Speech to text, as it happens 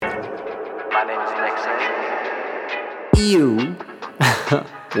My name is Nick Singh. You.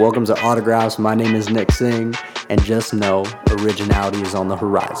 Welcome to Autographs. My name is Nick Singh, and just know originality is on the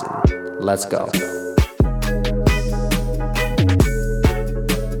horizon. Let's go.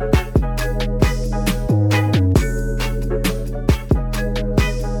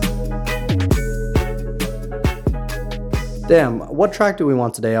 Damn, what track do we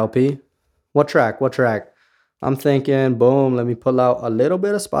want today, LP? What track? I'm thinking, boom, let me pull out a little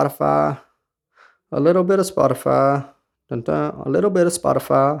bit of Spotify. Dun, dun, a little bit of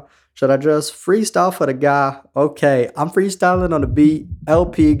Spotify. Should I just freestyle for the guy? Okay, I'm freestyling on the beat.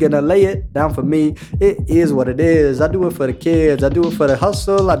 LP gonna lay it down for me. It is what it is. I do it for the kids. I do it for the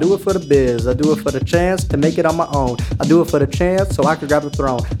hustle. I do it for the biz. I do it for the chance to make it on my own. I do it for the chance so I can grab the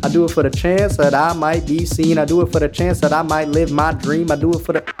throne. I do it for the chance that I might be seen. I do it for the chance that I might live my dream. I do it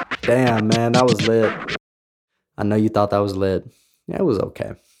for the... Damn, man, that was lit. I know you thought that was lit. Yeah, it was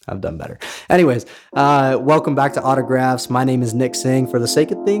okay. I've done better. Anyways, welcome back to Autographs. My name is Nick Singh. For the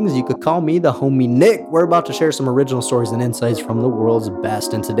sake of things, you could call me the homie Nick. We're about to share some original stories and insights from the world's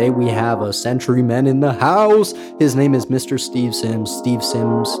best. And today we have a centuryman in the house. His name is Mr. Steve Sims. Steve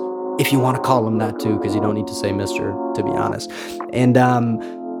Sims, if you want to call him that too, because you don't need to say Mr., to be honest. And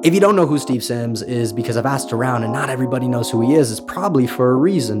if you don't know who Steve Sims is, because I've asked around and not everybody knows who he is, it's probably for a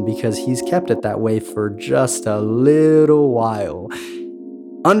reason, because he's kept it that way for just a little while.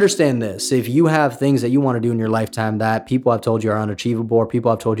 Understand this. If you have things that you want to do in your lifetime that people have told you are unachievable, or people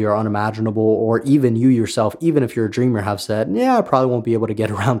have told you are unimaginable, or even you yourself, even if you're a dreamer, have said, yeah, I probably won't be able to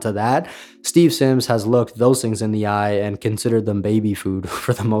get around to that, Steve Sims has looked those things in the eye and considered them baby food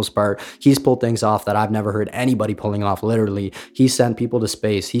for the most part. He's pulled things off that I've never heard anybody pulling off, literally. He sent people to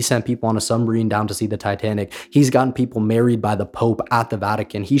space. He sent people on a submarine down to see the Titanic. He's gotten people married by the Pope at the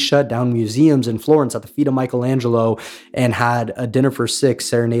Vatican. He shut down museums in Florence at the feet of Michelangelo and had a dinner for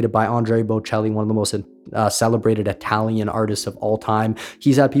six serenaded by Andrea Bocelli, one of the most celebrated Italian artists of all time.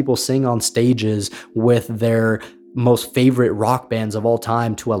 He's had people sing on stages with their most favorite rock bands of all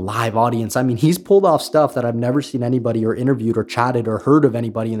time to a live audience. I mean, he's pulled off stuff that I've never seen anybody or interviewed or chatted or heard of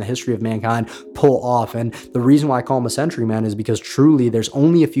anybody in the history of mankind pull off. And the reason why I call him a century man is because truly there's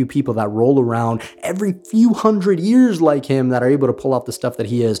only a few people that roll around every few hundred years like him that are able to pull off the stuff that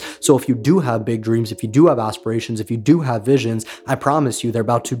he is. So if you do have big dreams, if you do have aspirations, if you do have visions, I promise you they're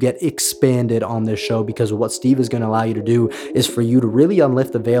about to get expanded on this show, because what Steve is going to allow you to do is for you to really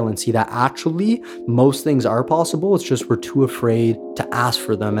unlift the veil and see that actually most things are possible. It's just we're too afraid to ask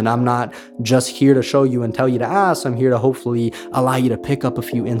for them. And I'm not just here to show you and tell you to ask. I'm here to hopefully allow you to pick up a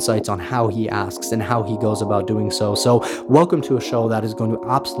few insights on how he asks and how he goes about doing so. So welcome to a show that is going to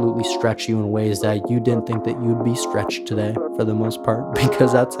absolutely stretch you in ways that you didn't think that you'd be stretched today, for the most part,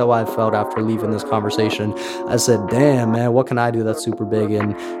 because that's how I felt after leaving this conversation. I said, damn, man, what can I do that's super big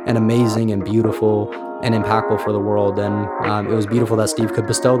and amazing and beautiful and impactful for the world? And it was beautiful that Steve could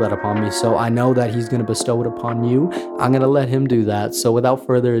bestow that upon me. So I know that he's going to bestow it upon you. I'm going to let him do that. So without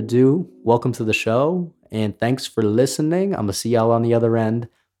further ado, welcome to the show, and thanks for listening. I'm going to see y'all on the other end.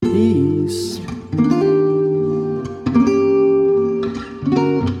 Peace.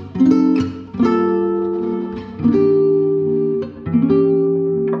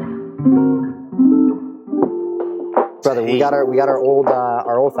 Brother, we got our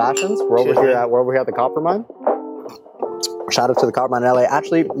old fashions. We're over here at the Copper Mine. Shout out to the Copper Mine in LA.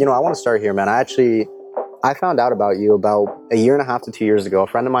 Actually, I want to start here, man. I found out about you about a year and a half to 2 years ago. A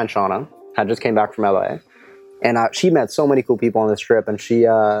friend of mine, Shauna, had just came back from LA, and she met so many cool people on this trip. And she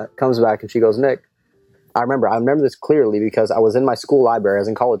comes back and she goes, Nick, I remember this clearly because I was in my school library. I was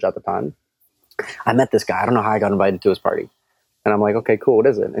in college at the time. I met this guy. I don't know how I got invited to his party. And I'm like, okay, cool, what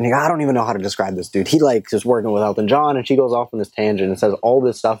is it? And he goes, I don't even know how to describe this dude. He just working with Elton John, and she goes off on this tangent and says all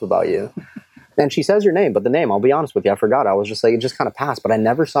this stuff about you. And she says your name, but the name, I'll be honest with you, I forgot. I was just like, it just kind of passed, but I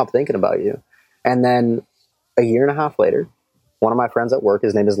never stopped thinking about you. And then a year and a half later, one of my friends at work,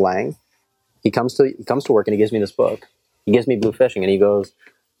 his name is Lang, he comes to work and he gives me this book. He gives me Blue Fishing, and he goes,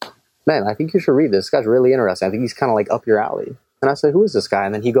 man, I think you should read this. This guy's really interesting. I think he's kind of like up your alley. And I said, who is this guy?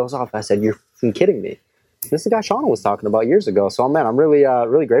 And then he goes off. I said, you're kidding me. This is the guy Shauna was talking about years ago. So, man, I'm really,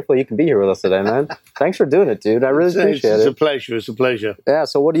 really grateful you can be here with us today, man. Thanks for doing it, dude. I really appreciate it. It's a pleasure. It's a pleasure. Yeah.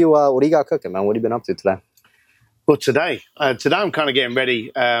 So, what do you got cooking, man? What have you been up to today? Well, today I'm kind of getting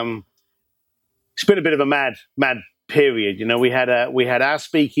ready. It's been a bit of a mad period. We had our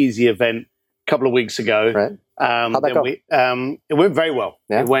speakeasy event a couple of weeks ago. Right. How'd that go? It went very well.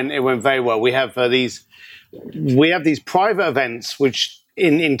 Yeah? It went very well. We have these private events, which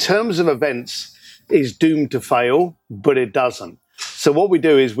in terms of events is doomed to fail, but it doesn't. So what we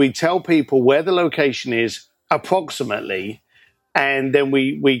do is we tell people where the location is approximately, and then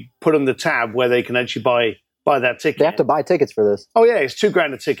we put them the tab where they can actually buy that ticket. They have to buy tickets for this. Oh yeah, it's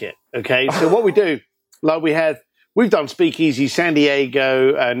 $2,000 a ticket. Okay, so what we do, like we've done Speakeasy San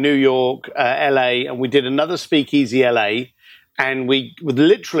Diego, New York, LA, and we did another Speakeasy LA, and we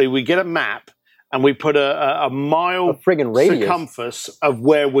get a map and we put a mile friggin' radius circumference of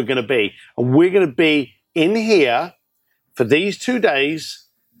where we're going to be, and we're going to be in here for these 2 days,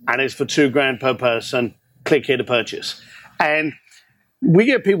 and it's for $2,000 per person. Click here to purchase, and we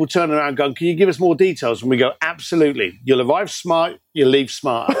get people turning around going, can you give us more details? And we go, absolutely. You'll arrive smart, you'll leave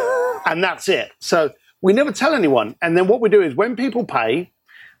smarter. And that's it. So we never tell anyone. And then what we do is when people pay,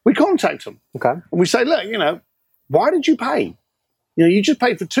 we contact them. Okay. And we say, look, why did you pay? You just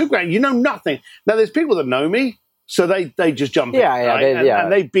paid for $2,000. You know nothing. Now, there's people that know me, so they just jump in. Right?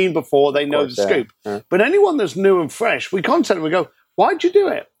 And they've been before, they know the scoop. Yeah. But anyone that's new and fresh, we contact them, we go, why'd you do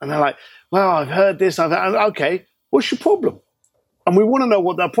it? And they're like, well, I've heard this. Okay, what's your problem? And we want to know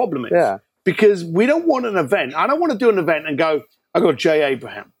what that problem is. Yeah. Because we don't want an event. I don't want to do an event and go, I got Jay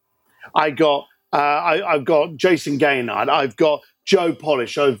Abraham. I've got Jason Gaynard. I've got Joe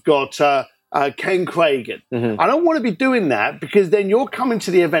Polish. I've got Ken Cragen. Mm-hmm. I don't want to be doing that because then you're coming to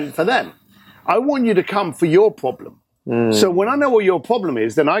the event for them. I want you to come for your problem. Mm. So when I know what your problem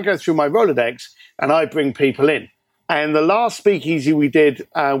is, then I go through my Rolodex and I bring people in. And the last Speakeasy we did,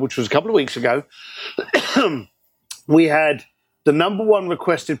 which was a couple of weeks ago, we had the number one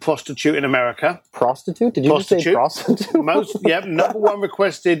requested prostitute in America. Prostitute? Did you just say prostitute? Number one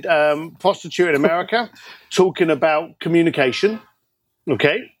requested prostitute in America, talking about communication.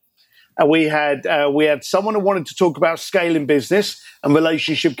 Okay. And we had someone who wanted to talk about scaling business and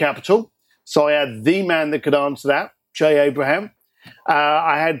relationship capital. So I had the man that could answer that, Jay Abraham.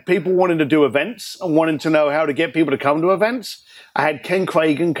 I had people wanting to do events and wanting to know how to get people to come to events. I had Ken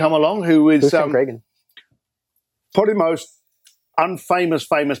Cragen come along, who's Ken Cragen? Probably the most unfamous,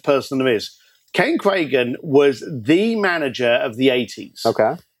 famous person there is. Ken Cragen was the manager of the 80s.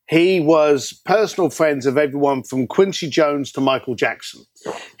 Okay. He was personal friends of everyone from Quincy Jones to Michael Jackson.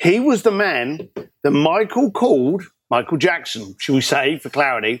 He was the man that Michael Jackson, should we say, for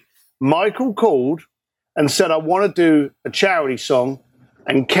clarity, Michael called and said, I want to do a charity song.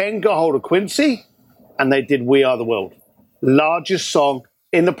 And Ken got hold of Quincy and they did We Are the World. Largest song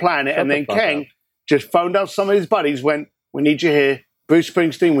in the planet. And then Ken just phoned out some of his buddies, went, we need you here. Bruce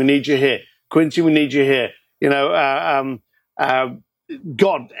Springsteen, we need you here. Quincy, we need you here.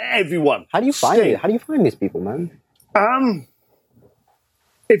 God, everyone. How do you find it? How do you find these people, man?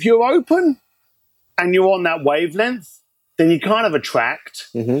 If you're open and you're on that wavelength, then you kind of attract.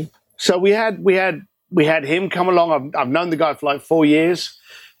 Mm-hmm. So we had him come along. I've known the guy for like 4 years,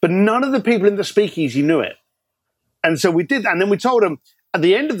 but none of the people in the Speakeasy knew it. And so we did that. And then we told him at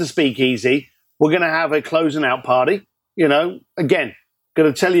the end of the Speakeasy, we're going to have a closing out party. Again,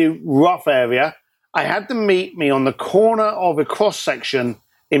 going to tell you rough area. I had them meet me on the corner of a cross section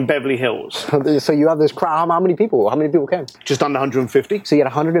in Beverly Hills. So you have this crowd. How many people? How many people came? Just under 150. So you had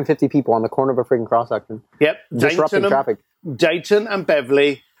 150 people on the corner of a freaking cross section. Yep. Disrupting traffic. Dayton and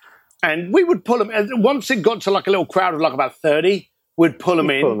Beverly. And we would pull them. And once it got to like a little crowd of like about 30, we'd pull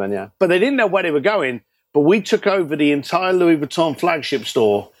them in. Pull them in, yeah. But they didn't know where they were going. But we took over the entire Louis Vuitton flagship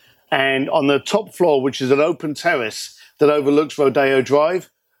store. And on the top floor, which is an open terrace that overlooks Rodeo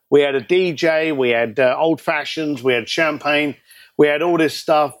Drive, we had a DJ, we had old fashions, we had champagne, we had all this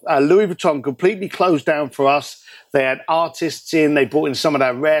stuff. Louis Vuitton completely closed down for us. They had artists in, they brought in some of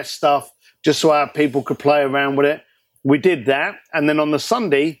that rare stuff just so our people could play around with it. We did that. And then on the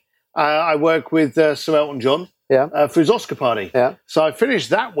Sunday, I worked with Sir Elton John for his Oscar party. Yeah. So I finished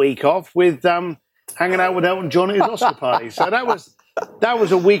that week off with hanging out with Elton John at his Oscar party. So that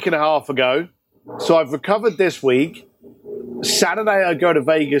was a week and a half ago. So I've recovered this week. Saturday, I go to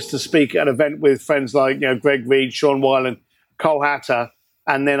Vegas to speak at an event with friends like Greg Reed, Sean Weiland, Cole Hatter.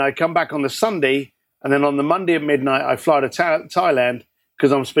 And then I come back on the Sunday. And then on the Monday at midnight, I fly to Thailand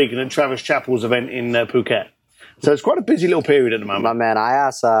because I'm speaking at Travis Chappell's event in Phuket. So it's quite a busy little period at the moment. My man, I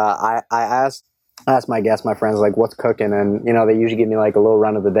asked my guests, my friends, like, what's cooking? And, they usually give me, like, a little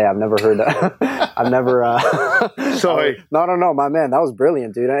run of the day. I've never heard that. I've never... Sorry. No, my man. That was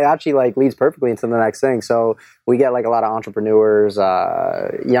brilliant, dude. It actually, like, leads perfectly into the next thing. So we get, like, a lot of entrepreneurs,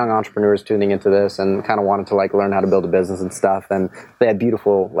 young entrepreneurs tuning into this and kind of wanted to, like, learn how to build a business and stuff. And they had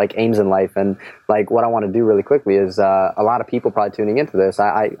beautiful, like, aims in life. And, like, what I want to do really quickly is a lot of people probably tuning into this.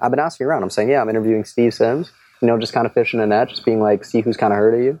 I've been asking around. I'm saying, I'm interviewing Steve Sims, just kind of fishing a net, just being like, see who's kind of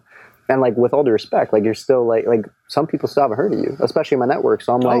heard of you. And, like, with all due respect, like, you're still, like some people still haven't heard of you, especially in my network.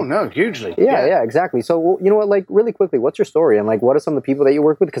 So I'm like... Oh, no, hugely. Yeah, exactly. So, you know what, like, really quickly, what's your story? And, like, what are some of the people that you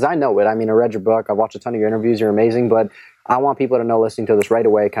work with? Because I know it. I mean, I read your book. I've watched a ton of your interviews. You're amazing. But I want people to know listening to this right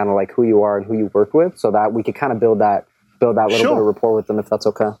away, kind of like who you are and who you work with, so that we could kind of build that little bit of rapport with them, if that's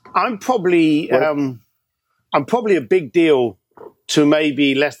okay. I'm probably a big deal to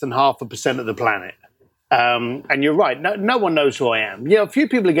maybe less than 0.5% of the planet. And you're right. No one knows who I am. A few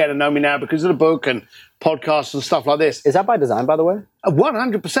people are getting to know me now because of the book and podcasts and stuff like this. Is that by design, by the way?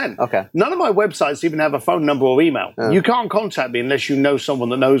 100%. Okay. None of my websites even have a phone number or email. You can't contact me unless you know someone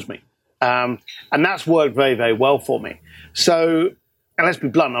that knows me. And that's worked very, very well for me. So, and let's be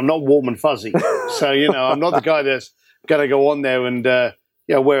blunt, I'm not warm and fuzzy. So, I'm not the guy that's going to go on there and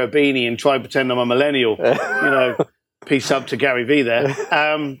wear a beanie and try to pretend I'm a millennial. Peace up to Gary Vee there.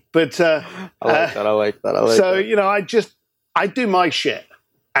 I like that. So, I do my shit.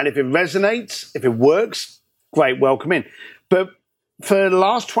 And if it resonates, if it works, great, welcome in. But for the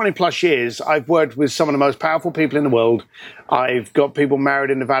last 20 plus years, I've worked with some of the most powerful people in the world. I've got people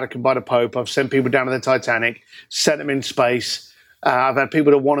married in the Vatican by the Pope. I've sent people down to the Titanic, sent them in space. I've had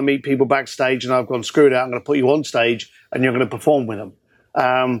people that want to meet people backstage, and I've gone, screw that, I'm going to put you on stage, and you're going to perform with them.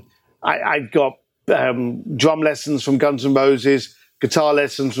 I've got drum lessons from Guns N' Roses, guitar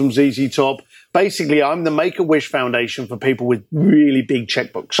lessons from ZZ Top. Basically, I'm the Make-A-Wish Foundation for people with really big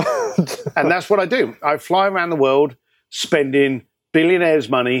checkbooks. And that's what I do. I fly around the world spending billionaires'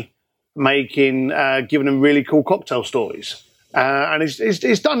 money, giving them really cool cocktail stories. And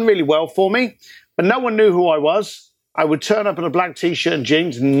it's done really well for me. But no one knew who I was. I would turn up in a black T-shirt and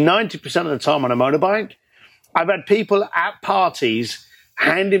jeans 90% of the time on a motorbike. I've had people at parties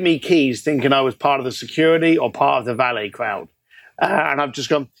handing me keys thinking I was part of the security or part of the valet crowd. And I've just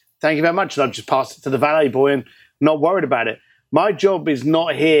gone, thank you very much. And I've just passed it to the valet boy and not worried about it. My job is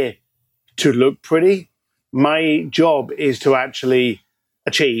not here to look pretty. My job is to actually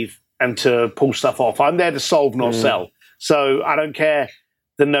achieve and to pull stuff off. I'm there to solve, not sell. So I don't care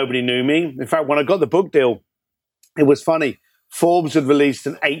that nobody knew me. In fact, when I got the book deal, it was funny. Forbes had released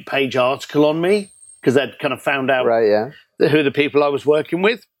an 8-page article on me because they'd kind of found out who the people I was working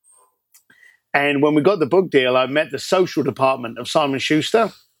with. And when we got the book deal, I met the social department of Simon &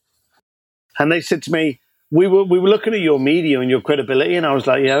 Schuster. And they said to me, we were looking at your media and your credibility. And I was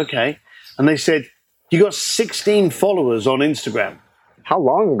like, yeah, okay. And they said, you got 16 followers on Instagram. How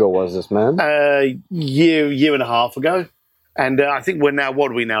long ago was this, man? Year and a half ago. And I think we're now,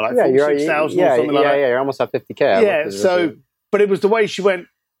 what are we now, like 46,000 or something like that? Yeah, you're almost at 50K. Yeah, so, but it was the way she went,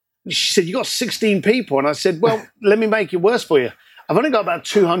 she said, you got 16 people. And I said, well, let me make it worse for you. I've only got about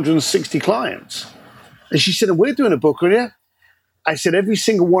 260 clients. And she said, we're doing a book on you. I said, every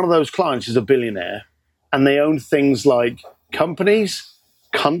single one of those clients is a billionaire. And they own things like companies,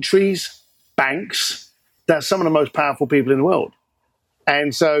 countries, banks. They're some of the most powerful people in the world.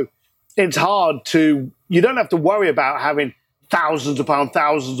 And so it's hard you don't have to worry about having thousands upon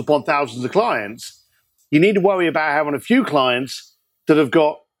thousands of clients. You need to worry about having a few clients that have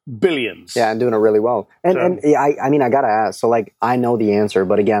got billions. Yeah, and doing it really well. And I mean, I got to ask, so like, I know the answer,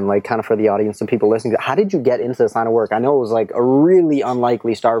 but again, like kind of for the audience and people listening, how did you get into this line of work? I know it was like a really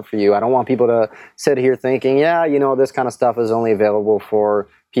unlikely start for you. I don't want people to sit here thinking, this kind of stuff is only available for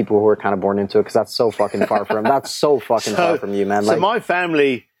people who are kind of born into it, because that's so fucking far from far from you, man. So my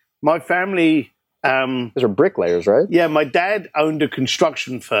family, those are bricklayers, right? Yeah, my dad owned a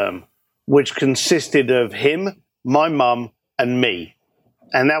construction firm, which consisted of him, my mum, and me.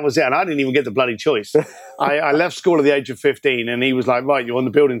 And that was it. And I didn't even get the bloody choice. I left school at the age of 15, and he was like, right, you're on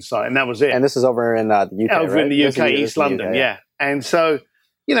the building site. And that was it. And this is over in the UK, Over in the UK, East London, yeah. And so,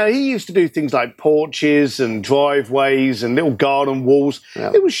 he used to do things like porches and driveways and little garden walls.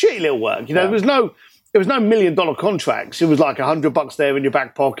 Yeah. It was shitty little work. There was no $1 million contracts. It was like $100 there in your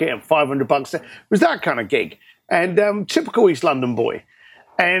back pocket and $500 there. It was that kind of gig. And typical East London boy.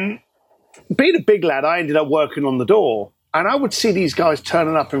 And being a big lad, I ended up working on the door. And I would see these guys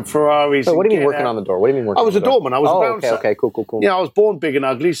turning up in Ferraris. So what do you mean working on the door? What do you mean working on the door? I was a doorman. I was a bouncer. Okay, cool. I was born big and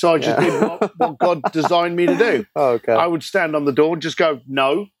ugly, so I just did what God designed me to do. Okay. I would stand on the door and just go,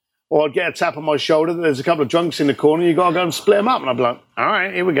 no. Or I'd get a tap on my shoulder. There's a couple of drunks in the corner. You got to go and split them up. And I'd be like, all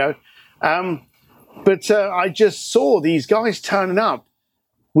right, here we go. But I just saw these guys turning up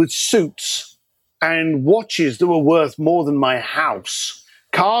with suits and watches that were worth more than my house.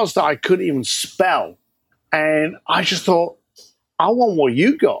 Cars that I couldn't even spell. And I just thought, I want what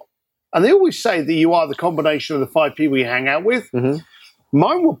you got. And they always say that you are the combination of the 5 people you hang out with. Mm-hmm.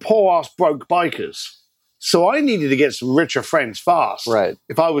 Mine were poor-ass broke bikers. So I needed to get some richer friends fast. Right.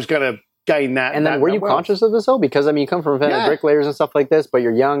 If I was going to gain that. And then were you conscious of this, though? Because, I mean, you come from a family of bricklayers and stuff like this, but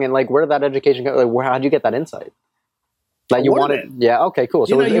you're young. And, like, where did that education go? Like, how'd you get that insight? Like you wanted, yeah, okay, cool.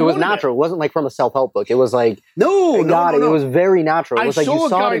 So it was natural. It wasn't like from a self-help book. It was like, no. It was very natural. It was like you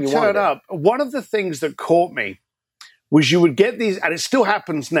saw it and you wanted it. One of the things that caught me was you would get these, and it still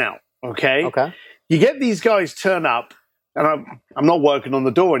happens now, okay? Okay. You get these guys turn up, and I'm not working on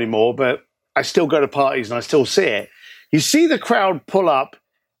the door anymore, but I still go to parties and I still see it. You see the crowd pull up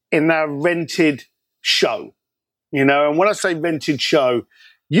in their rented show, you know, and when I say rented show,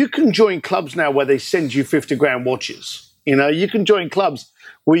 you can join clubs now where they send you 50 grand watches. You know, you can join clubs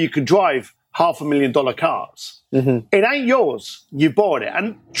where you could drive $500,000 cars. Mm-hmm. It ain't yours. You bought it.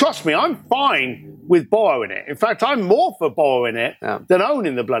 And trust me, I'm fine with borrowing it. In fact, I'm more for borrowing it than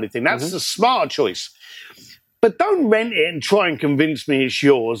owning the bloody thing. That's a smart choice. But don't rent it and try and convince me it's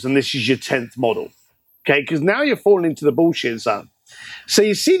yours and this is your 10th model. Okay? Because now you're falling into the bullshit zone. So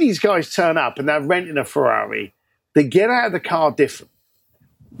you see these guys turn up and they're renting a Ferrari. They get out of the car different.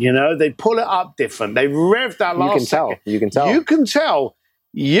 You know, they pull it up different. They rev that last second. You can tell. You can tell.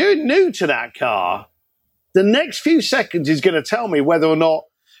 You're new to that car. The next few seconds is going to tell me whether or not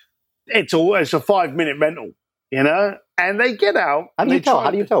it's a 5-minute rental, you know? And they get out. How do you tell?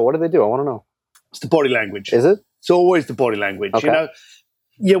 How do you tell? What do they do? I want to know. It's the body language. Is it? It's always the body language, Okay. you know?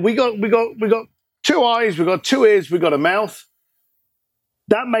 Yeah, we got 2 eyes, we got 2 ears, we got a mouth.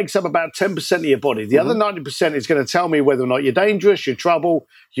 That makes up about 10% of your body. The other 90% is going to tell me whether or not you're dangerous, you're trouble,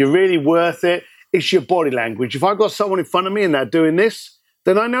 you're really worth it. It's your body language. If I got someone in front of me and they're doing this,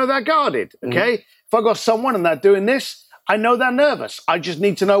 then I know they're guarded, okay? If I got someone and they're doing this, I know they're nervous. I just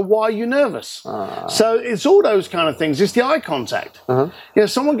need to know why you're nervous. So it's all those kind of things. It's the eye contact. You know,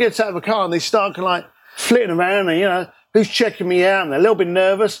 someone gets out of a car and they start kind of like flitting around and, you know, who's checking me out? And they're a little bit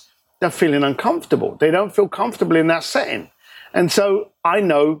nervous. They're feeling uncomfortable. They don't feel comfortable in that setting. And so I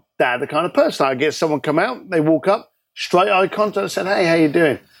know they're the kind of person. I get someone come out, they walk up, straight eye contact, and say, hey, how you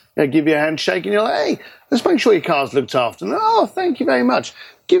doing? They give you a handshake and you're like, hey, let's make sure your car's looked after. And, oh, thank you very much.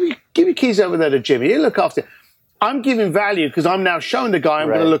 Give your keys over there to Jimmy. He'll look after it. I'm giving value because I'm now showing the guy I'm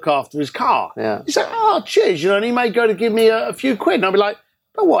going to look after his car. Yeah. He's like, oh, cheers. You know, and he may go to give me a few quid. And I'll be like,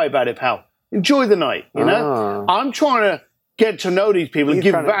 don't worry about it, pal. Enjoy the night, you know? I'm trying to get to know these people and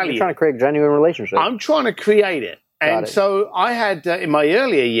give value. You're trying to create a genuine relationship. I'm trying to create it. And so I had, in my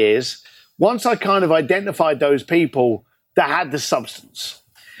earlier years, once I kind of identified those people that had the substance,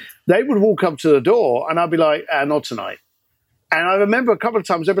 they would walk up to the door and I'd be like, not tonight. And I remember a couple of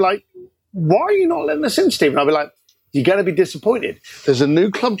times they'd be like, why are you not letting us in, Steve? And I'd be like, you're going to be disappointed. There's a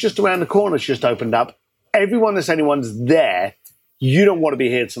new club just around the corner that's just opened up. Everyone that's anyone's there, you don't want to be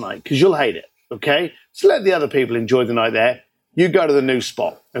here tonight because you'll hate it, okay? So let the other people enjoy the night there. You go to the new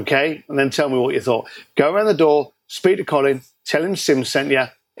spot, okay? And then tell me what you thought. Go around the door, speak to Colin, tell him Sim sent you,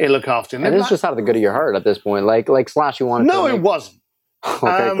 he'll look after him. And it's just out of the good of your heart at this point. Like Slash, you wanted to... No, it wasn't.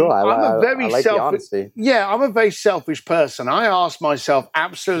 Okay, cool. I like the honesty. Yeah, I'm a very selfish person. I ask myself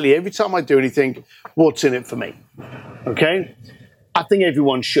absolutely every time I do anything, what's in it for me? Okay? I think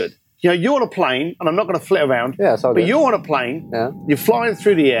everyone should. You know, you're on a plane, and I'm not going to flit around, but you're on a plane, you're flying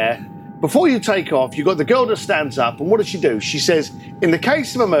through the air. Before you take off, you've got the girl that stands up, and what does she do? She says, in the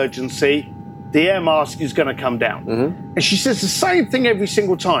case of emergency, the air mask is going to come down. And she says the same thing every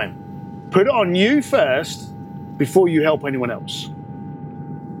single time. Put it on you first before you help anyone else.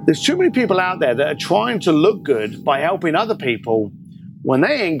 There's too many people out there that are trying to look good by helping other people when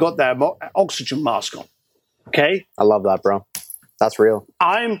they ain't got their oxygen mask on. Okay? I love that, bro. That's real.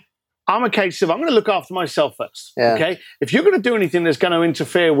 I'm a case of I'm going to look after myself first. Okay? If you're going to do anything that's going to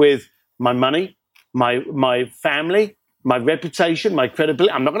interfere with my money, my family, my reputation, my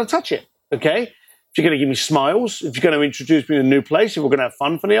credibility, I'm not going to touch it. Okay? If you're going to give me smiles, if you're going to introduce me to a new place, if we're going to have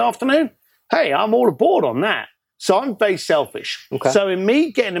fun for the afternoon, hey, I'm all aboard on that. So I'm very selfish. Okay. So in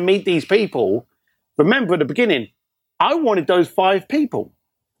me getting to meet these people, remember at the beginning, I wanted those 5 people.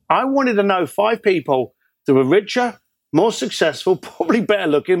 I wanted to know 5 people that were richer, more successful, probably better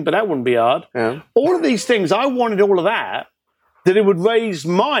looking, but that wouldn't be hard. Yeah. All of these things, I wanted all of that it would raise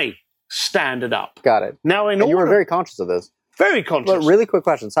my standard up. Got it. Now, you were very conscious of this. Very conscious. But really quick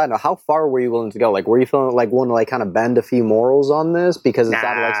question, side note, how far were you willing to go? Like, were you feeling like willing to like kind of bend a few morals on this because it's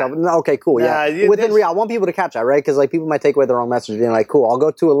out of like self? No, okay, cool, yeah. Within real, I want people to catch that, right? Because like people might take away the wrong message, being like, cool, I'll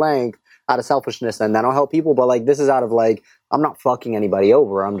go to a length out of selfishness, and then I'll help people. But like, this is out of like, I'm not fucking anybody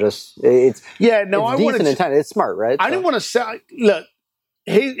over. I'm just, it's decent intent. It's smart, right? I didn't want to say. Look,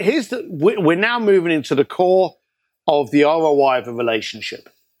 we're now moving into the core of the ROI of a relationship.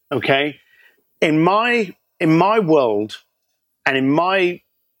 Okay, in my world. And in my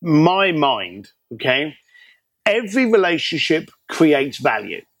mind, okay, every relationship creates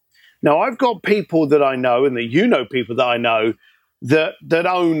value. Now, I've got people that I know, and that you know people that I know, that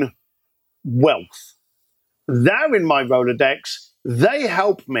own wealth. They're in my Rolodex. They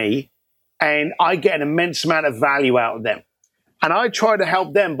help me, and I get an immense amount of value out of them. And I try to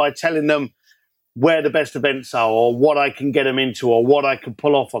help them by telling them, where the best events are or what I can get them into or what I can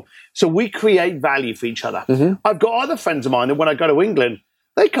pull off on. So we create value for each other. I've got other friends of mine that when I go to England,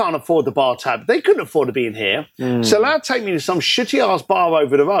 they can't afford the bar tab. They couldn't afford to be in here. So they'll take me to some shitty-ass bar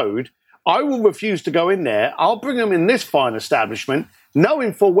over the road. I will refuse to go in there. I'll bring them in this fine establishment,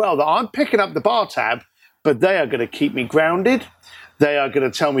 knowing full well that I'm picking up the bar tab, but they are going to keep me grounded. They are going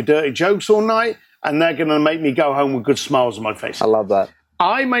to tell me dirty jokes all night, and they're going to make me go home with good smiles on my face. I love that.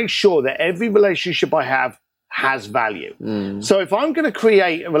 I make sure that every relationship I have has value. So if I'm going to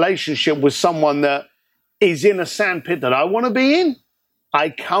create a relationship with someone that is in a sandpit that I want to be in, I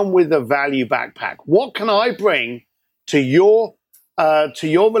come with a value backpack. What can I bring to your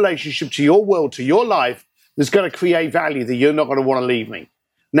relationship, to your world, to your life that's going to create value that you're not going to want to leave me?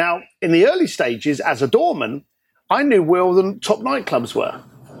 Now, in the early stages, as a doorman, I knew where all the top nightclubs were.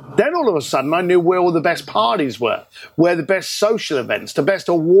 Then all of a sudden, I knew where all the best parties were, where the best social events, the best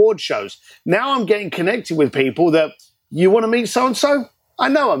award shows. Now I'm getting connected with people that, you want to meet so-and-so? I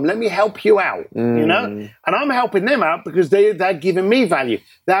know them. Let me help you out, you know? And I'm helping them out because they're giving me value.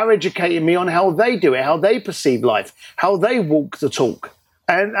 They're educating me on how they do it, how they perceive life, how they walk the talk.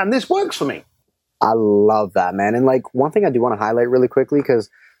 And this works for me. I love that, man. And like one thing I do want to highlight really quickly, because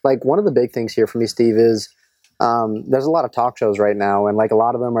like one of the big things here for me, Steve, is there's a lot of talk shows right now, and like a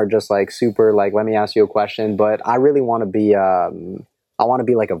lot of them are just like super like, let me ask you a question. But I really want to be I want to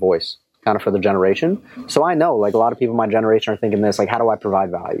be like a voice kind of for the generation. So I know like a lot of people in my generation are thinking this, like, how do I provide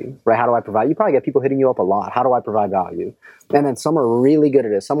value, right? How do I provide? You probably get people hitting you up a lot. How do I provide value? And then some are really good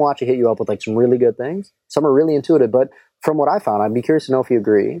at it. Some will actually hit you up with like some really good things. Some are really intuitive. But from what I found, I'd be curious to know if you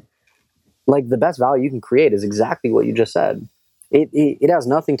agree, like the best value you can create is exactly what you just said. It has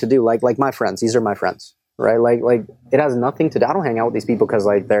nothing to do like my friends. These are my friends. Right, like it has nothing to do. I don't hang out with these people because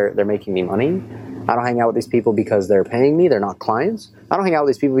like they're making me money. I don't hang out with these people because they're paying me. They're not clients. I don't hang out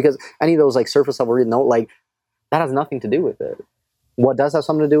with these people because any of those like surface level read note, like that has nothing to do with it. What does have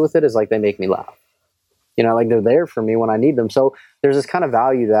something to do with it is like they make me laugh. You know, like they're there for me when I need them. So there's this kind of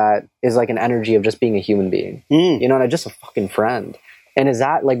value that is like an energy of just being a human being. You know, and just a fucking friend. And is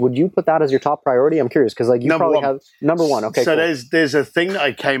that like, would you put that as your top priority? I'm curious because like you probably have number one. Okay, so cool. there's a thing that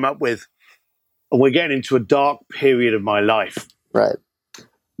I came up with. And we're getting into a dark period of my life. Right.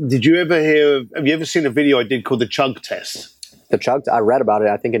 Have you ever seen a video I did called the Chug Test? The Chug, I read about it,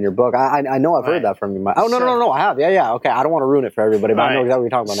 I think, in your book. I know I've heard that from you. No, I have. Yeah. Okay, I don't want to ruin it for everybody, but I know exactly what you're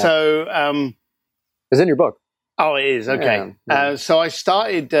talking about now. So, it's in your book. Oh, it is? Okay. Yeah. So I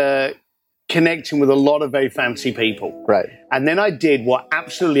started connecting with a lot of very fancy people. Right. And then I did what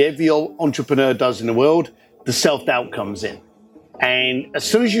absolutely every entrepreneur does in the world, the self-doubt comes in. And as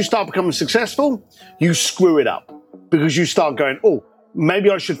soon as you start becoming successful, you screw it up because you start going, oh, maybe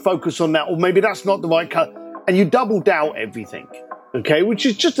I should focus on that, or maybe that's not the right cut. And you double doubt everything, okay, which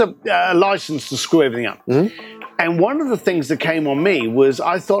is just a license to screw everything up. And one of the things that came on me was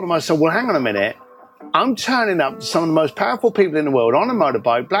I thought to myself, well, hang on a minute. I'm turning up to some of the most powerful people in the world on a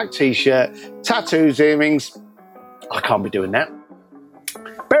motorbike, black T-shirt, tattoos, earrings. I can't be doing that.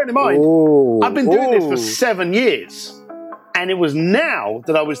 Bearing in mind, I've been doing this for 7 years. And it was now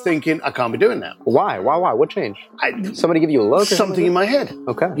that I was thinking, I can't be doing that. Why? What changed? Somebody give you a look? Something in my head.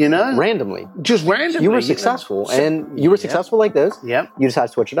 Okay. You know? Randomly. Just randomly. You were successful. And you were successful like this. Yeah. You decided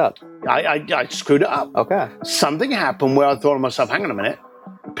to switch it up. I screwed it up. Okay. Something happened where I thought to myself, hang on a minute.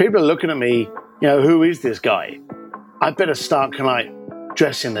 People are looking at me, you know, who is this guy? I better start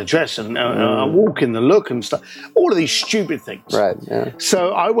dressing the dress and walk in the look and stuff. All of these stupid things. Right, yeah.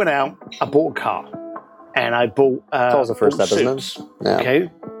 So I went out, I bought a car. And I bought it's always the first step, isn't it? Yeah.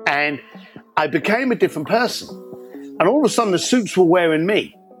 Okay. And I became a different person. And all of a sudden the suits were wearing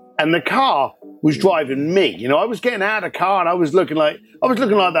me. And the car was driving me. You know, I was getting out of the car and I was looking like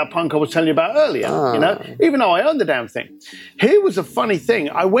that punk I was telling you about earlier. You know, even though I owned the damn thing. Here was a funny thing.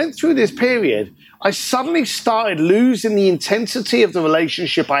 I went through this period. I suddenly started losing the intensity of the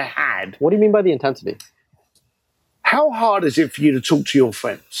relationship I had. What do you mean by the intensity? How hard is it for you to talk to your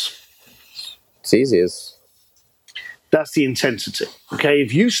friends? It's easy. That's the intensity. Okay,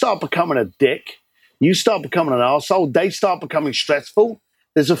 if you start becoming a dick, you start becoming an arsehole, they start becoming stressful,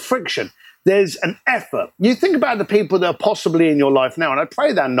 there's a friction. There's an effort. You think about the people that are possibly in your life now, and I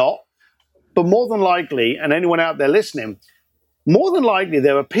pray they're not, but more than likely, and anyone out there listening, more than likely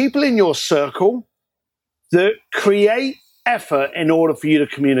there are people in your circle that create effort in order for you to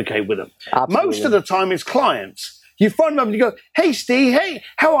communicate with them. Absolutely. Most of the time it's clients. You phone them up and you go, hey, Steve, hey,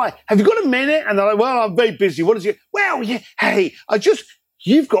 how are you? Have you got a minute? And they're like, well, I'm very busy. What is it? Well, yeah, hey,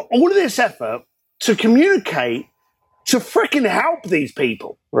 you've got all of this effort to communicate to freaking help these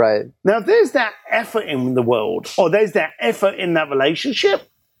people. Right. Now, if there's that effort in the world or there's that effort in that relationship,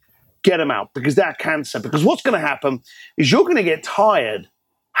 get them out because they're cancer. Because what's going to happen is you're going to get tired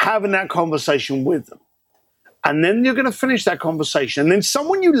having that conversation with them. And then you're going to finish that conversation. And then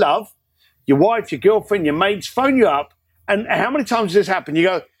someone you love, your wife, your girlfriend, your mates, phone you up. And how many times does this happen? You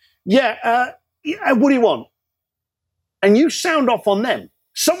go, yeah, what do you want? And you sound off on them.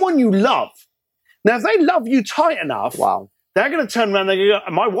 Someone you love. Now, if they love you tight enough, Wow. they're going to turn around and go,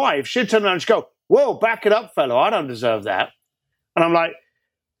 and my wife, she'd turn around and she'd go, whoa, back it up, fellow. I don't deserve that. And I'm like,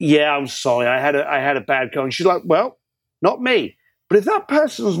 yeah, I'm sorry. I had a bad go. And she's like, well, not me. But if that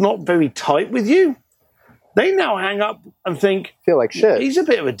person's not very tight with you, they now hang up and think, Feel like shit. he's a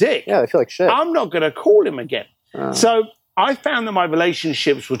bit of a dick. Yeah, they feel like shit. I'm not going to call him again. So I found that my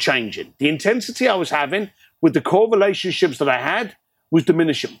relationships were changing. The intensity I was having with the core relationships that I had was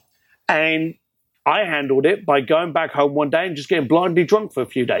diminishing. And I handled it by going back home one day and just getting blindly drunk for a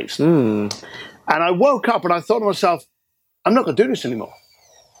few days. And I woke up and I thought to myself, I'm not going to do this anymore.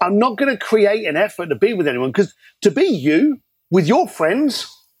 I'm not going to create an effort to be with anyone, because to be you with your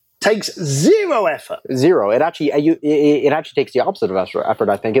friends takes zero effort. Zero. It actually it actually takes the opposite of effort.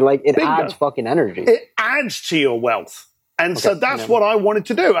 I think it adds fucking energy. It adds to your wealth. And so that's what I wanted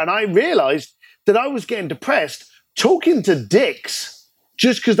to do. And I realized that I was getting depressed talking to dicks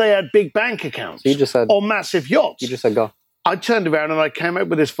just because they had big bank accounts You just said or massive yachts. you just said go. I turned around and I came up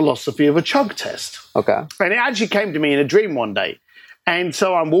with this philosophy of a chug test. Okay. And it actually came to me in a dream one day. And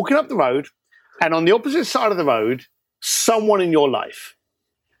so I'm walking up the road, and on the opposite side of the road, someone in your life.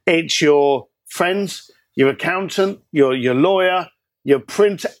 It's your friends, your accountant, your lawyer, your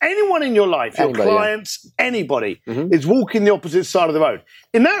printer, anyone in your life, your Anybody, clients, anybody is walking the opposite side of the road.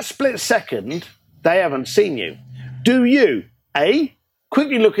 In that split second, they haven't seen you. Do you, A,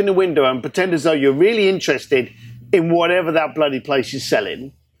 quickly look in the window and pretend as though you're really interested in whatever that bloody place is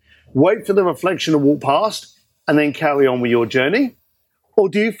selling, wait for the reflection to walk past, and then carry on with your journey? Or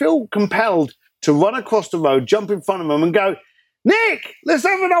do you feel compelled to run across the road, jump in front of them and go, Nick, let's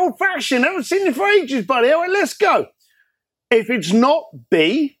have an old fashioned. I haven't seen you for ages, buddy. All right, let's go. If it's not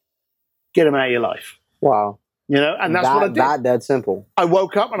B, get them out of your life. Wow. You know, and that's what I did. That dead simple. I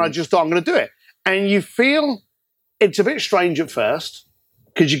woke up and I just thought, I'm going to do it. And you feel it's a bit strange at first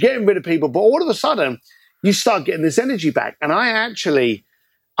because you're getting rid of people, but all of a sudden you start getting this energy back. And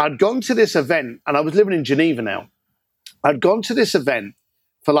I'd gone to this event, and I was living in Geneva now. I'd gone to this event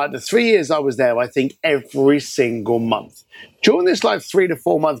for like the 3 years I was there, I think every single month. During this like 3 to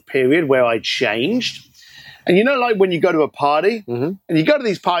 4 month period where I changed, and you know, like when you go to a party and you go to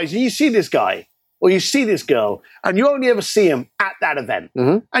these parties and you see this guy or you see this girl and you only ever see them at that event.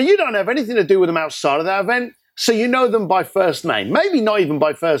 And you don't have anything to do with them outside of that event. So you know them by first name, maybe not even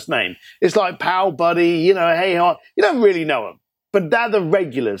by first name. It's like pal, buddy, you know, hey, hi. You don't really know them, but they're the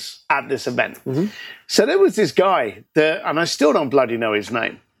regulars at this event. So there was this guy that, and I still don't bloody know his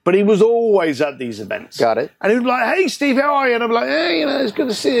name, but he was always at these events. Got it. And he was like, hey, Steve, how are you? And I'm like, hey, you know, it's good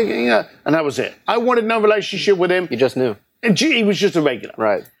to see you again. You know, and that was it. I wanted no relationship with him. You just knew. And he was just a regular.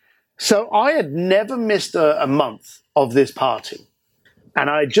 Right. So I had never missed a month of this party. And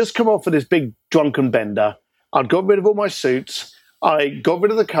I had just come off of this big drunken bender. I'd got rid of all my suits. I got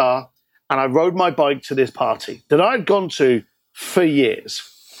rid of the car. And I rode my bike to this party that I had gone to for years.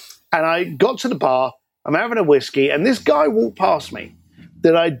 And I got to the bar. I'm having a whiskey. And this guy walked past me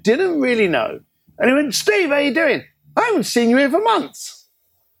that I didn't really know. And he went, Steve, how you doing? I haven't seen you here for months.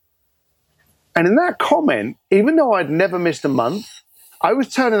 And in that comment, even though I'd never missed a month, I was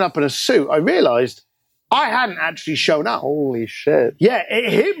turning up in a suit. I realized I hadn't actually shown up. Holy shit. Yeah,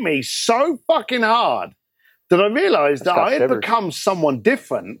 it hit me so fucking hard that I realized that I had become someone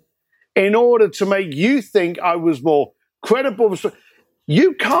different in order to make you think I was more credible.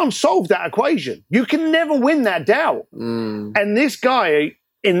 You can't solve that equation. You can never win that doubt. And this guy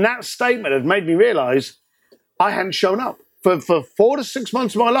in that statement had made me realize I hadn't shown up. For 4 to 6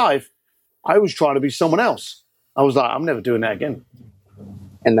 months of my life, I was trying to be someone else. I was like, I'm never doing that again.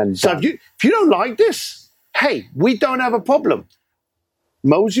 And then So if you don't like this, hey, we don't have a problem.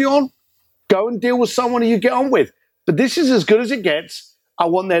 Mosey on, go and deal with someone who you get on with. But this is as good as it gets. I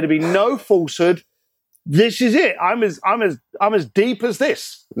want there to be no falsehood. This is it. I'm as deep as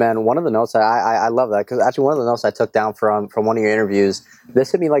this. Man, one of the notes I love that, because actually one of the notes I took down from one of your interviews,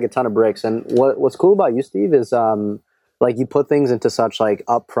 this hit me like a ton of bricks. And what's cool about you, Steve, is like you put things into such like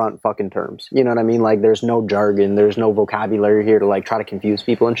upfront fucking terms. You know what I mean? Like there's no jargon, there's no vocabulary here to like try to confuse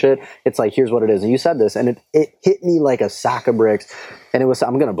people and shit. It's like, here's what it is. And you said this, and it hit me like a sack of bricks. And it was,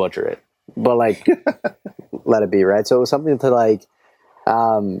 I'm gonna butcher it, but like let it be, right? So it was something to like.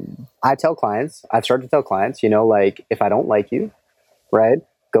 I've started to tell clients, you know, like if I don't like you, right,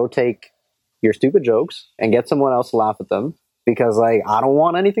 go take your stupid jokes and get someone else to laugh at them because like I don't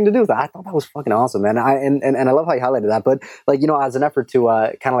want anything to do with that. I thought that was fucking awesome, man. And I love how you highlighted that. But like, you know, as an effort to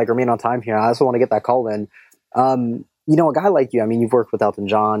kind of like remain on time here, I also want to get that call in. You know, a guy like you, I mean, you've worked with Elton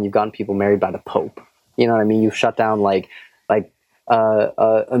John, you've gotten people married by the Pope. You know what I mean? You've shut down like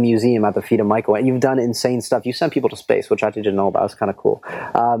a museum at the feet of Michael, and you've done insane stuff. You sent people to space, which I didn't know about. It's kind of cool.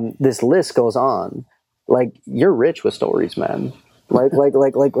 This list goes on. Like, you're rich with stories, man. Like,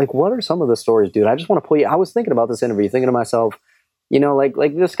 what are some of the stories, dude? I just want to pull you. I was thinking about this interview, thinking to myself, you know, like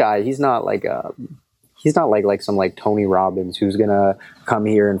this guy, he's not like some like Tony Robbins who's gonna come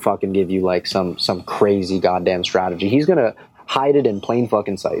here and fucking give you like some crazy goddamn strategy. He's gonna hide it in plain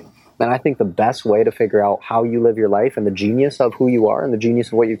fucking sight. And I think the best way to figure out how you live your life and the genius of who you are and the genius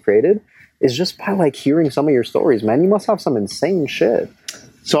of what you've created is just by like hearing some of your stories, man. You must have some insane shit.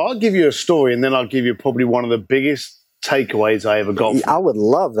 So I'll give you a story, and then I'll give you probably one of the biggest takeaways I ever got. I would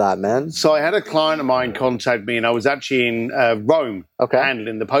love that, man. So I had a client of mine contact me, and I was actually in Rome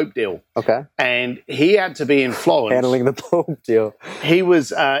handling the Pope deal. Okay. And he had to be in Florence. Handling the Pope deal. He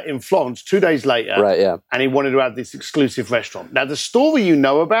was in Florence 2 days later. Right, yeah. And he wanted to have this exclusive restaurant. Now, the story you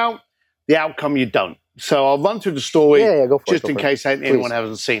know about, the outcome you don't. So I'll run through the story go for just it, in case anyone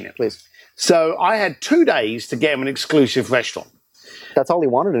hasn't seen it. Please. So I had 2 days to get him an exclusive restaurant. That's all he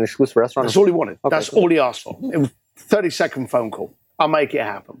wanted, an exclusive restaurant? That's all he wanted. Okay, That's all he asked for. It was a 30-second phone call. I'll make it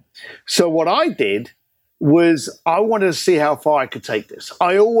happen. So what I did was I wanted to see how far I could take this.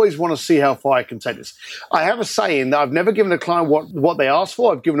 I always want to see how far I can take this. I have a saying that I've never given a client what they asked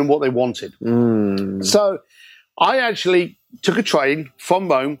for. I've given them what they wanted. So I actually took a train from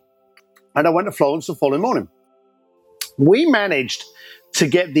Rome, and I went to Florence the following morning. We managed to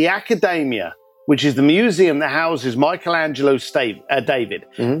get the Accademia, which is the museum that houses Michelangelo's David,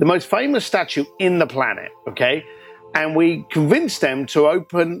 the most famous statue in the planet, okay? And we convinced them to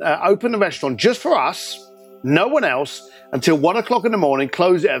open the restaurant just for us, no one else, until 1 o'clock in the morning,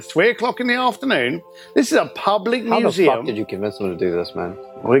 close it at 3 o'clock in the afternoon. This is a public museum. How the fuck did you convince them to do this, man?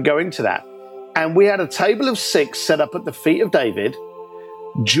 We'll go into that. And we had a table of 6 set up at the feet of David.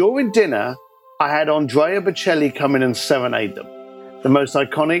 During dinner, I had Andrea Bocelli come in and serenade them, the most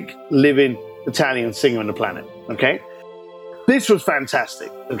iconic living Italian singer on the planet, okay? This was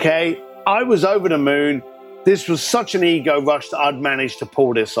fantastic, okay? I was over the moon. This was such an ego rush that I'd managed to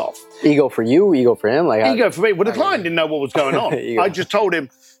pull this off. Ego for you, ego for him? Like ego for me. Well, the client didn't know what was going on. I just told him,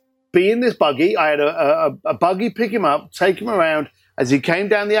 be in this buggy. I had a buggy pick him up, take him around. As he came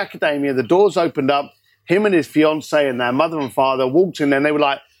down the Accademia, the doors opened up. Him and his fiancée and their mother and father walked in there, and they were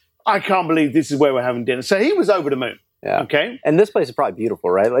like, I can't believe this is where we're having dinner. So he was over the moon. Yeah. Okay. And this place is probably beautiful,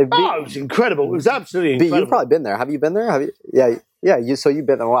 right? Like, it was incredible. It was absolutely incredible. You've probably been there. Have you been there? Have you? Yeah. So you've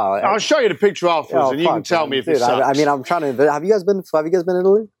been there. Wow. I'll show you the picture afterwards, and you can tell me if it sucks. I mean, I'm trying to. Have you guys been to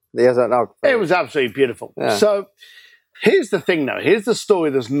Italy? Yes. No. It was absolutely beautiful. Yeah. So here's the thing, though. Here's the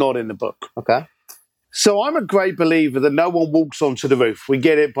story that's not in the book. Okay. So I'm a great believer that no one walks onto the roof. We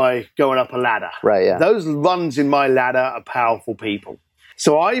get it by going up a ladder. Right. Yeah. Those runs in my ladder are powerful people.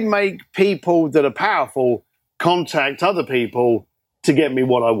 So I make people that are powerful contact other people to get me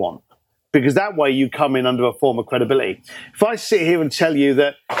what I want. Because that way you come in under a form of credibility. If I sit here and tell you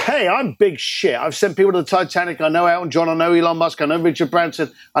that, hey, I'm big shit. I've sent people to the Titanic. I know Elton John. I know Elon Musk. I know Richard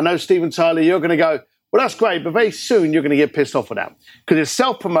Branson. I know Steven Tyler. You're going to go, well, that's great. But very soon you're going to get pissed off with that. Because it's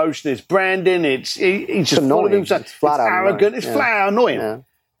self-promotion. It's branding. It's just full of himself. It's arrogant. Annoying. It's flat out annoying. Yeah.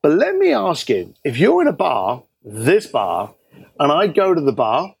 But let me ask you, if you're in a bar, this bar, and I go to the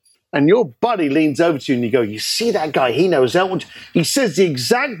bar, and your buddy leans over to you and you go, you see that guy? He knows Elton. He says the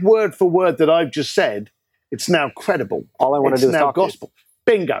exact word for word that I've just said. It's now credible. All I want to do is now talk gospel.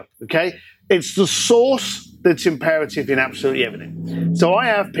 Bingo. Okay? It's the source that's imperative in absolutely everything. So I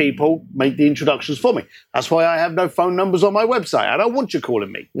have people make the introductions for me. That's why I have no phone numbers on my website. I don't want you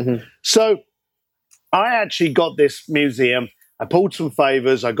calling me. Mm-hmm. So I actually got this museum. I pulled some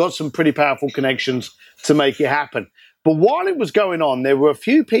favors. I got some pretty powerful connections to make it happen. But while it was going on, there were a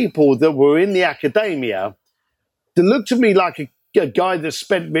few people that were in the Accademia that looked at me like a guy that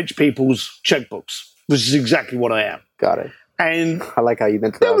spent rich people's checkbooks, which is exactly what I am. Got it. And I like how you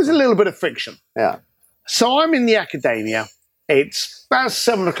meant that. There was a little bit of friction. Yeah. So I'm in the Accademia. It's about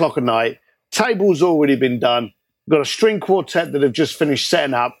 7 o'clock at night. Table's already been done. Got a string quartet that have just finished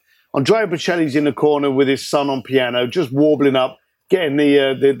setting up. Andrea Bocelli's in the corner with his son on piano, just warbling up, getting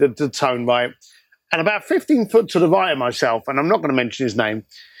the tone right. And about 15 foot to the right of myself, and I'm not going to mention his name,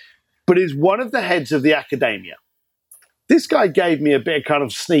 but he's one of the heads of the Accademia. This guy gave me a bit of kind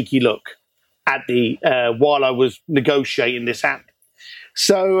of sneaky look at while I was negotiating this app.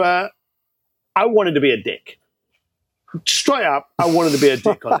 So I wanted to be a dick. Straight up, I wanted to be a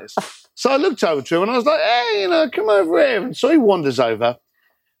dick on this. So I looked over to him and I was like, hey, come over here. And so he wanders over.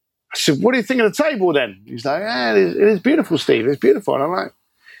 I said, what do you think of the table then? He's like, it is beautiful, Steve. It's beautiful. And I'm like,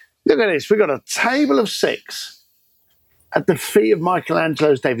 look at this. We've got a table of 6 at the feet of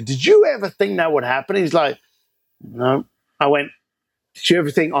Michelangelo's David. Did you ever think that would happen? He's like, no. I went, did you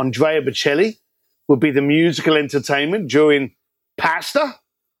ever think Andrea Bocelli would be the musical entertainment during Pasta?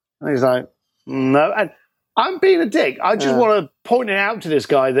 And he's like, no. And I'm being a dick. I just want to point it out to this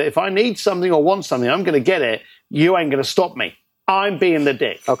guy that if I need something or want something, I'm going to get it. You ain't going to stop me. I'm being the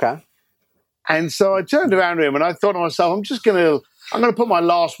dick. Okay. And so I turned around to him and I thought to myself, I'm going to put my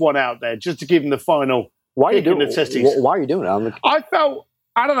last one out there just to give him the final. Why are you doing the testes. Why are you doing it? I felt,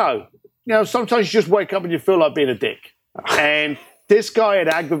 I don't know. Sometimes you just wake up and you feel like being a dick. And this guy had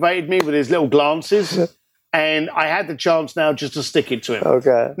aggravated me with his little glances. And I had the chance now just to stick it to him.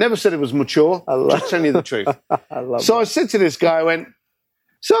 Okay. Never said it was mature. Just telling you the truth. I said to this guy, I went,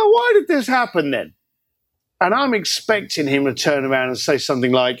 so why did this happen then? And I'm expecting him to turn around and say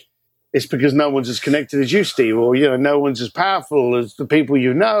something like, it's because no one's as connected as you, Steve, or, no one's as powerful as the people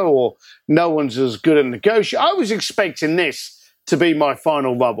you know, or no one's as good at negotiating. I was expecting this to be my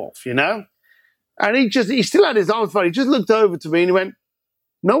final rub-off, And he still had his arms folded. He just looked over to me and he went,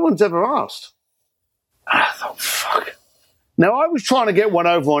 no one's ever asked. And I thought, fuck. Now, I was trying to get one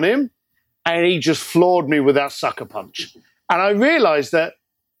over on him, and he just floored me with that sucker punch. And I realized that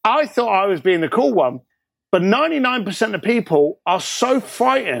I thought I was being the cool one, but 99% of people are so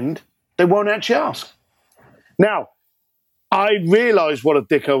frightened they won't actually ask. Now, I realized what a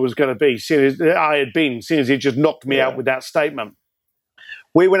dick I was going to be, seeing as he just knocked me out with that statement.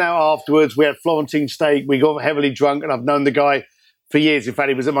 We went out afterwards. We had Florentine steak. We got heavily drunk, and I've known the guy for years. In fact,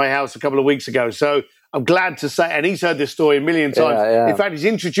 he was at my house a couple of weeks ago. So I'm glad to say, and he's heard this story a million times. Yeah. In fact, he's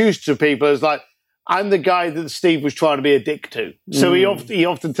introduced to people as like, I'm the guy that Steve was trying to be a dick to. So he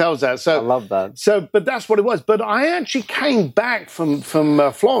often tells that. So I love that. So, but that's what it was. But I actually came back from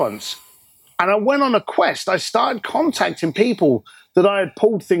Florence, and I went on a quest. I started contacting people that I had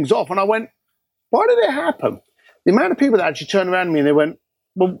pulled things off, and I went, why did it happen? The amount of people that actually turned around to me and they went,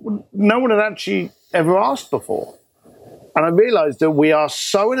 well, no one had actually ever asked before. And I realized that we are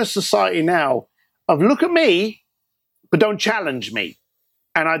so in a society now of look at me, but don't challenge me.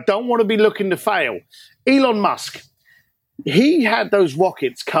 And I don't want to be looking to fail. Elon Musk, he had those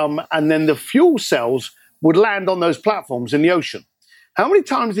rockets come and then the fuel cells would land on those platforms in the ocean. How many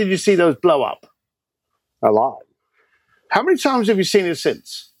times did you see those blow up? A lot. How many times have you seen it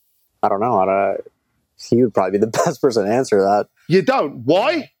since? I don't know. You would probably be the best person to answer that. You don't.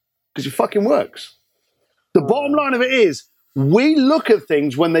 Why? Because it fucking works. The bottom line of it is we look at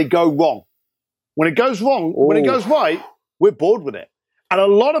things when they go wrong. When it goes wrong, when it goes right, we're bored with it. And a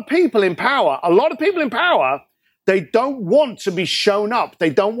lot of people in power, they don't want to be shown up.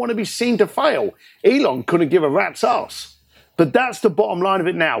 They don't want to be seen to fail. Elon couldn't give a rat's ass. But that's the bottom line of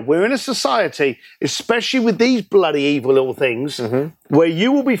it now. We're in a society, especially with these bloody evil little things, where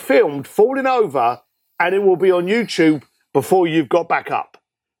you will be filmed falling over and it will be on YouTube before you've got back up.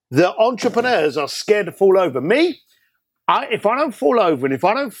 The entrepreneurs are scared to fall over. Me, if I don't fall over and if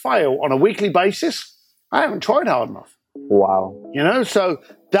I don't fail on a weekly basis, I haven't tried hard enough. Wow. So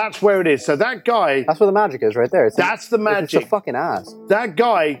that's where it is. So that guy... That's where the magic is right there. That's the magic. It's a fucking ass. That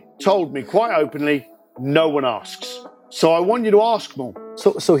guy told me quite openly, no one asks. So I want you to ask more.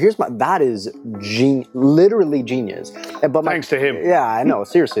 So here's that is literally genius. But thanks to him. Yeah, I know.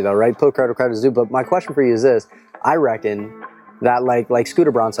 Seriously though, right? Put credit is due. But my question for you is this. I reckon that like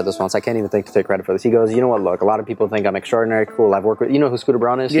Scooter Braun said this once. I can't even think to take credit for this. He goes, you know what, look, a lot of people think I'm extraordinary, cool. I've worked with, you know who Scooter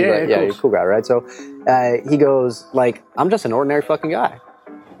Braun is? Yeah, he's a cool guy, right? So he goes, like, I'm just an ordinary fucking guy.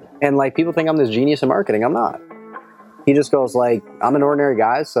 And like people think I'm this genius in marketing. I'm not. He just goes like, I'm an ordinary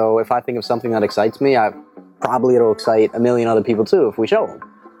guy, so if I think of something that excites me, probably it'll excite a million other people too if we show them.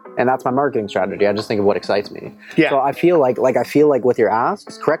 And that's my marketing strategy. I just think of what excites me. Yeah. So I feel like with your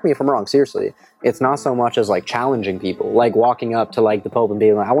asks, correct me if I'm wrong, seriously, it's not so much as like challenging people, like walking up to like the Pope and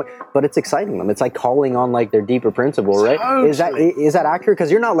being like, but it's exciting them. It's like calling on like their deeper principle, right? Totally. Is that accurate? Because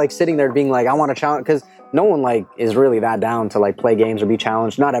you're not like sitting there being like, I want to challenge, because no one like is really that down to like play games or be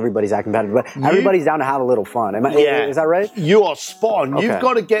challenged. Not everybody's that competitive, but everybody's down to have a little fun. Is that right? You are spot on. Okay, you've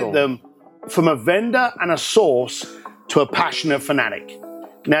got to get them from a vendor and a source to a passionate fanatic.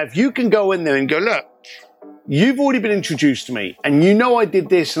 Now, if you can go in there and go, look, you've already been introduced to me, and you know I did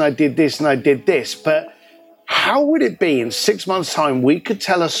this, and I did this, and I did this, but how would it be in 6 months' time we could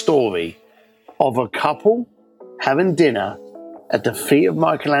tell a story of a couple having dinner at the feet of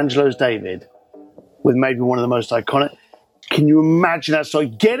Michelangelo's David with maybe one of the most iconic... Can you imagine that story?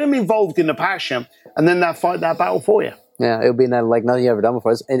 Get them involved in the passion, and then they'll fight that battle for you. Yeah, it'll be like nothing you've ever done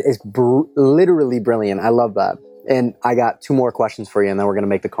before. It's literally brilliant. I love that. And I got 2 more questions for you, and then we're going to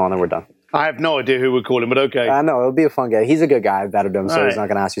make the call, and then we're done. I have no idea who we're calling, but okay. I know, it'll be a fun guy. He's a good guy. I've vetted him, so he's not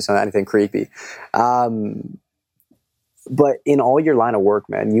going to ask you anything creepy. But in all your line of work,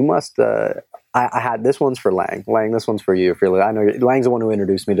 man, you must... I had... This one's for Lang. Lang, this one's for you. I know Lang's the one who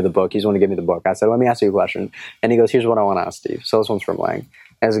introduced me to the book. He's the one who gave me the book. I said, let me ask you a question. And he goes, here's what I want to ask Steve. So this one's from Lang.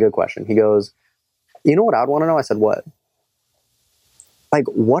 And it's a good question. He goes, you know what I'd want to know? I said, what? Like,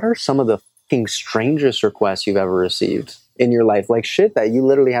 what are some of the fucking strangest requests you've ever received in your life? Like, shit that you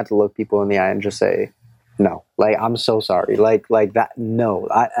literally had to look people in the eye and just say, no. Like, I'm so sorry. Like that, no.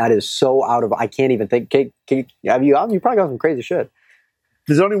 That is so out of... I can't even think. You probably got some crazy shit.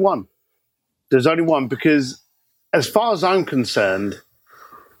 There's only one. There's only one, because as far as I'm concerned,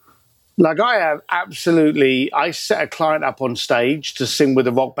 like, I set a client up on stage to sing with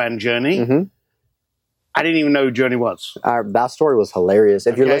the rock band Journey. Mm-hmm. I didn't even know who Journey was. That story was hilarious.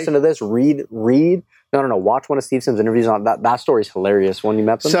 If you're listening to this, watch one of Steve Sims' interviews on that. That story's hilarious when you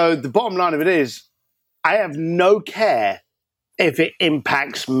met them. So the bottom line of it is, I have no care if it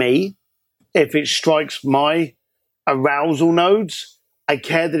impacts me, if it strikes my arousal nodes. I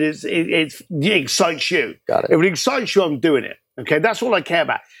care that it excites you. Got it. If it excites you, I'm doing it. Okay, that's all I care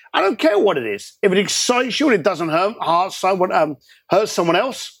about. I don't care what it is. If it excites you and it doesn't hurt someone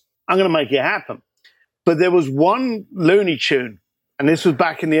else, I'm going to make it happen. But there was one Looney Tune, and this was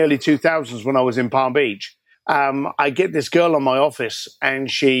back in the early 2000s when I was in Palm Beach. I get this girl on my office, and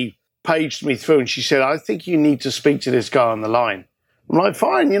she paged me through, and she said, I think you need to speak to this guy on the line. I'm like,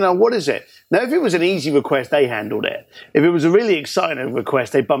 fine, what is it? Now, if it was an easy request, they handled it. If it was a really exciting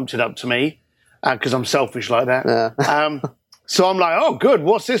request, they bumped it up to me, because I'm selfish like that. Yeah. So I'm like, oh, good,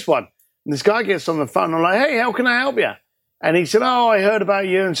 what's this one? And this guy gets on the phone, I'm like, hey, how can I help you? And he said, oh, I heard about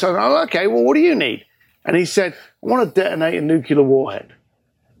you. And so, oh, okay, well, what do you need? And he said, I want to detonate a nuclear warhead.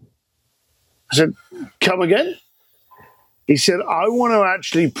 I said, come again? He said, I want to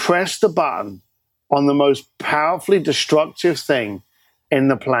actually press the button on the most powerfully destructive thing in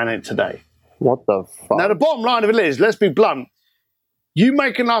the planet today. What the fuck? Now, the bottom line of it is, let's be blunt, you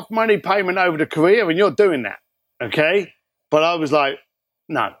make enough money payment over to Korea and you're doing that, okay? But I was like,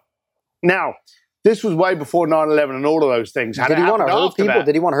 no. Now, this was way before 9/11 and all of those things. Did he want to hurt people? That.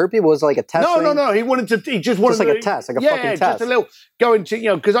 Did he want to hurt people? Was it like a test? No. He wanted to. He just wanted like a test, like a fucking test. Just a little going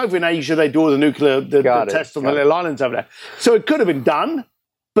to because over in Asia they do all the nuclear tests on the little islands over there. So it could have been done,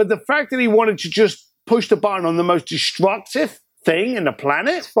 but the fact that he wanted to just push the button on the most destructive thing in the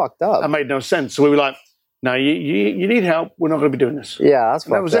planet, it's fucked up. That made no sense. So we were like, no, you need help. We're not going to be doing this. Yeah, that's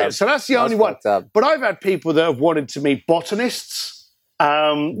fucked up. That was it. So that's the only one. But I've had people that have wanted to meet botanists,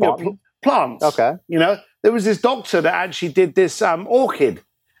 plants. Okay. There was this doctor that actually did this orchid,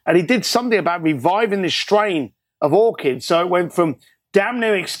 and he did something about reviving this strain of orchid. So it went from damn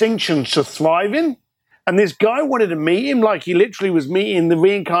near extinction to thriving. And this guy wanted to meet him like he literally was meeting the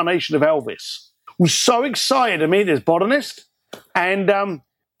reincarnation of Elvis. Was so excited to meet this botanist. And I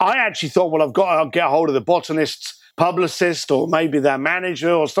actually thought, well, I'll get a hold of the botanist's publicist or maybe their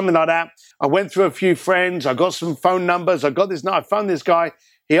manager or something like that. I went through a few friends. I got some phone numbers. I found this guy.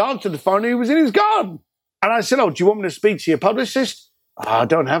 He answered the phone. He was in his garden. And I said, oh, do you want me to speak to your publicist? Oh, I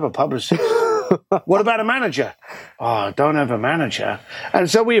don't have a publicist. What about a manager? Oh, I don't have a manager. And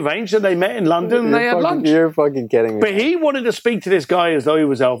so we arranged that they met in London and they had lunch. You're fucking kidding me. But he wanted to speak to this guy as though he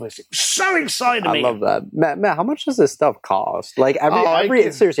was Elvis. It was so exciting to me. I love that. Matt, how much does this stuff cost? Like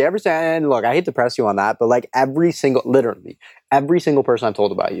seriously, and look, I hate to press you on that, but like literally every single person I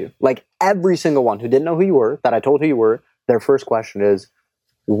told about you, like every single one who didn't know who you were, that I told who you were, their first question is,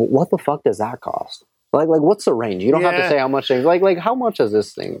 what the fuck does that cost? Like, what's the range? You don't have to say how much things. Like, how much is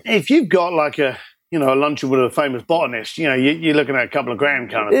this thing? If you've got like a luncheon with a famous botanist, you're looking at a couple of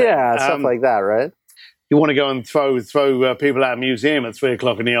grand kind of thing. Yeah, stuff like that, right? You want to go and throw people out of a museum at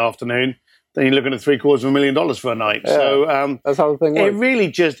 3:00 in the afternoon, then you're looking at $750,000 for a night. Yeah, so that's how the thing works. It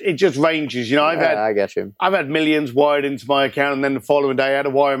really just ranges. I get you. I've had millions wired into my account, and then the following day I had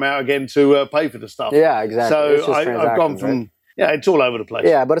to wire them out again to pay for the stuff. Yeah, exactly. So I've gone from. Right? Yeah, it's all over the place.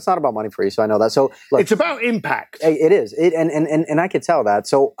 Yeah, but it's not about money for you, so I know that. So look, it's about impact. It is. And I could tell that.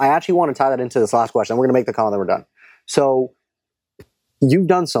 So I actually want to tie that into this last question. We're going to make the call and then we're done. So you've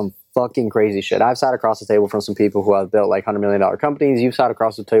done some fucking crazy shit. I've sat across the table from some people who have built like $100 million companies. You've sat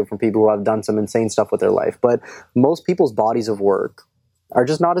across the table from people who have done some insane stuff with their life. But most people's bodies of work are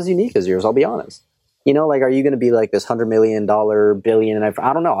just not as unique as yours, I'll be honest. Like, are you going to be like this $100 million, billion? And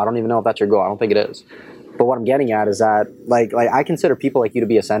I don't know. I don't even know if that's your goal. I don't think it is. But what I'm getting at is that, like I consider people like you to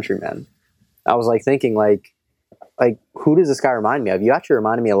be a century man. I was thinking, who does this guy remind me of? You actually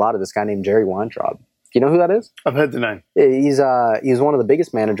reminded me a lot of this guy named Jerry Weintraub. Do you know who that is? I've heard the name. He's one of the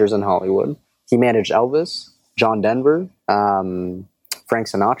biggest managers in Hollywood. He managed Elvis, John Denver, Frank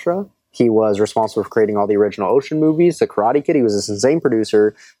Sinatra. He was responsible for creating all the original Ocean movies, The Karate Kid. He was this insane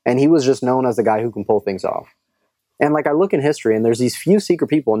producer, and he was just known as the guy who can pull things off. And like I look in history, and there's these few secret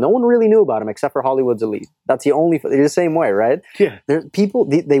people, and no one really knew about him except for Hollywood's elite. That's the only. They're the same way, right? Yeah. There's people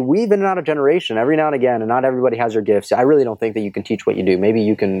they weave in and out of generation every now and again, and not everybody has your gifts. I really don't think that you can teach what you do. Maybe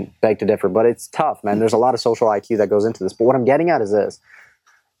you can beg to differ, but it's tough, man. There's a lot of social IQ that goes into this. But what I'm getting at is this: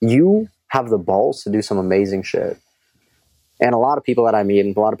 you have the balls to do some amazing shit. And a lot of people that I meet,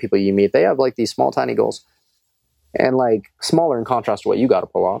 and a lot of people you meet, they have like these small, tiny goals, and like smaller in contrast to what you got to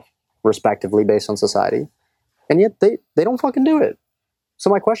pull off, respectively, based on society. And yet they don't fucking do it. So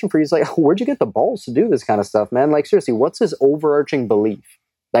my question for you is like, where'd you get the balls to do this kind of stuff, man? Like seriously, what's this overarching belief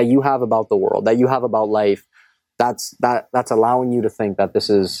that you have about the world, that you have about life, that's allowing you to think that this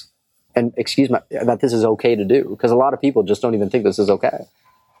is, and that this is okay to do? Because a lot of people just don't even think this is okay.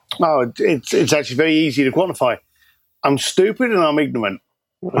 Oh, it's actually very easy to quantify. I'm stupid and I'm ignorant.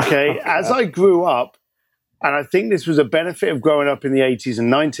 Okay, as I grew up, and I think this was a benefit of growing up in the 80s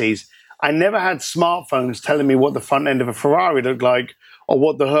and 90s. I never had smartphones telling me what the front end of a Ferrari looked like or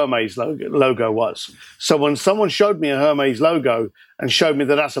what the Hermes logo was. So when someone showed me a Hermes logo and showed me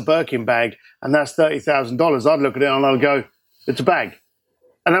that that's a Birkin bag and that's $30,000, I'd look at it and I'd go, it's a bag.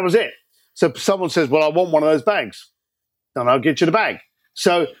 And that was it. So if someone says, well, I want one of those bags, then I'll get you the bag.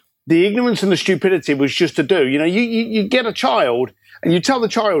 So the ignorance and the stupidity was just to do. You know, you get a child and you tell the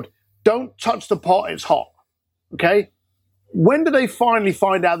child, don't touch the pot, it's hot. Okay? When do they finally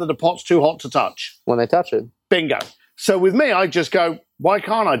find out that the pot's too hot to touch? When they touch it. Bingo. So with me, I just go, why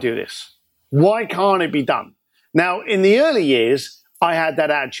can't I do this? Why can't it be done? Now, in the early years, I had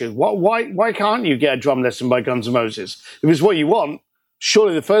that attitude. Why can't you get a drum lesson by Guns N' Roses? If it's what you want,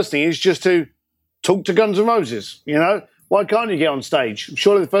 surely the first thing is just to talk to Guns N' Roses, you know? Why can't you get on stage?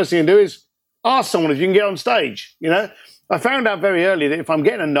 Surely the first thing you do is ask someone if you can get on stage, you know? I found out very early that if I'm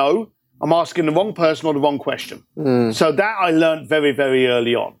getting a no, I'm asking the wrong person or the wrong question. So that I learned very, very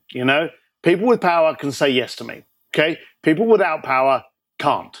early on, you know? People with power can say yes to me, okay? People without power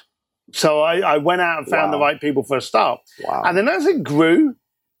can't. So I went out and found the right people for a start. Wow. And then as it grew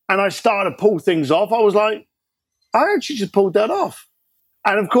and I started to pull things off, I was like, I actually just pulled that off.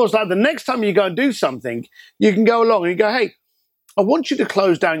 And of course, like the next time you go and do something, you can go along and you go, hey, I want you to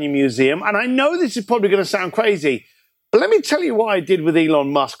close down your museum. And I know this is probably going to sound crazy, but let me tell you what I did with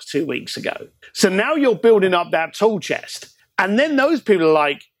Elon Musk 2 weeks ago. So now you're building up that tool chest. And then those people are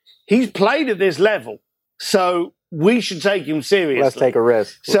like, he's played at this level, so we should take him seriously. Let's take a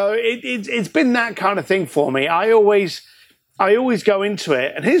risk. So it's been that kind of thing for me. I always go into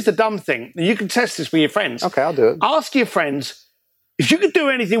it. And here's the dumb thing. You can test this with your friends. Okay, I'll do it. Ask your friends, if you could do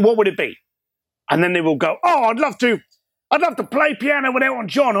anything, what would it be? And then they will go, oh, I'd love to play piano with Elton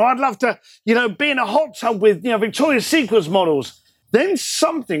John, or I'd love to, you know, be in a hot tub with, you know, Victoria's Secret models. Then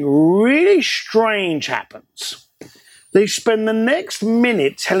something really strange happens. They spend the next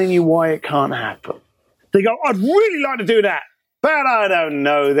minute telling you why it can't happen. They go, I'd really like to do that, but I don't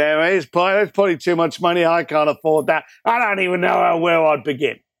know. There's probably too much money. I can't afford that. I don't even know where I'd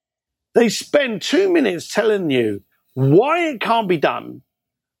begin. They spend 2 minutes telling you why it can't be done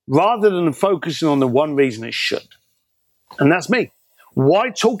rather than focusing on the one reason it should. And that's me. Why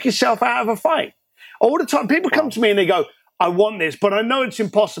talk yourself out of a fight? All the time, people come to me and they go, I want this, but I know it's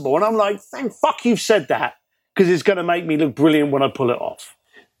impossible. And I'm like, thank fuck you've said that, because it's going to make me look brilliant when I pull it off.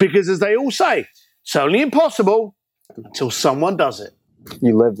 Because as they all say, it's only impossible until someone does it.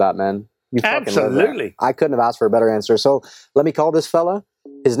 You live that, man. You fucking Absolutely. live that. I couldn't have asked for a better answer. So let me call this fella.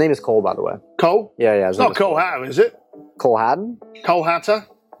 His name is Cole, by the way. Cole? Yeah. It's not Cole Hatter, is it? Cole Haddon? Cole Hatter?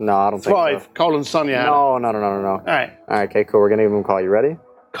 No, I don't Thrive. think so. Cole and Sonia Hatter. No. All right. All right, okay, cool. We're going to give him a call. You ready?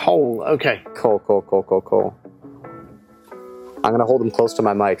 Cole, okay. Cole. I'm going to hold him close to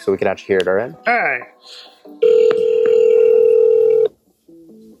my mic so we can actually hear it, all right? All right.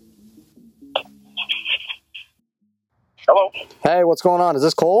 Hello. Hey, what's going on? Is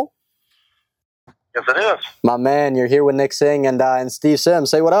this Cole? Yes, it is. My man, you're here with Nick Singh and Steve Sims.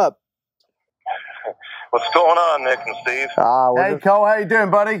 Say what up. What's going on, Nick and Steve? Hey, Cole, how you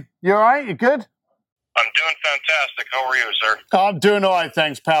doing, buddy? You all right? You good? I'm doing fantastic. How are you, sir? I'm doing all right,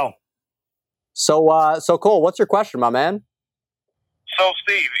 thanks, pal. So Cole, what's your question, my man? So,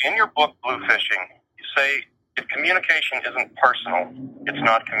 Steve, in your book, Blue Fishing, you say, if communication isn't personal, it's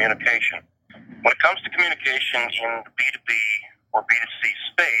not communication. When it comes to communication in the B2B or B2C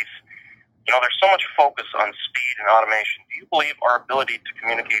space, you know, there's so much focus on speed and automation. Do you believe our ability to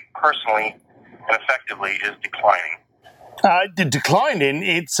communicate personally and effectively is declining? Declining.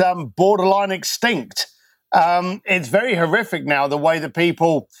 It's borderline extinct. It's very horrific now, the way that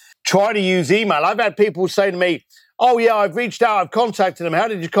people try to use email. I've had people say to me, oh, yeah, I've reached out, I've contacted them. How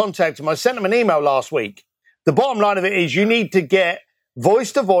did you contact them? I sent them an email last week. The bottom line of it is you need to get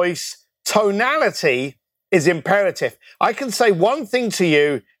voice-to-voice. Tonality is imperative. I can say one thing to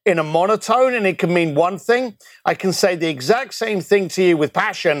you in a monotone and it can mean one thing. I can say the exact same thing to you with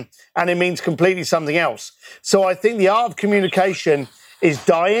passion and it means completely something else. So I think the art of communication is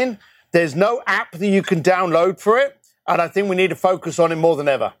dying. There's no app that you can download for it. And I think we need to focus on it more than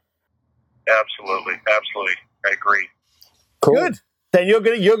ever. Absolutely. I agree. Cool. Good. Then you're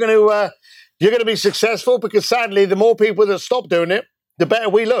gonna be successful, because sadly, the more people that stop doing it, the better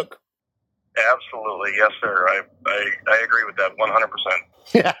we look. Absolutely. Yes, sir. I agree with that 100%.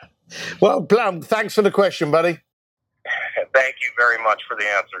 Yeah. Well, Plum, thanks for the question, buddy. Thank you very much for the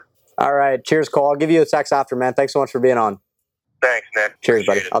answer. All right. Cheers, Cole. I'll give you a text after, man. Thanks so much for being on. Thanks, Nick. Cheers,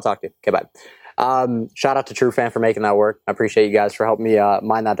 buddy. I'll talk to you. Okay, bye. Shout out to True Fan for making that work. I appreciate you guys for helping me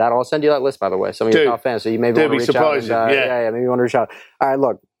mine that data. I'll send you that list, by the way. Some of your top fans, so you maybe want to reach out. Maybe you want to reach out. All right,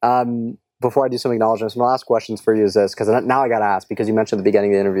 look. Before I do some acknowledgements, my last questions for you is this, because now I got to ask, because you mentioned at the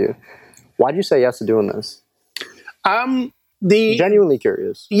beginning of the interview. Why'd you say yes to doing this? Genuinely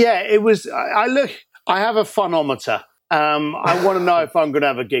curious. Yeah, it was. I have a funometer. I want to know if I'm going to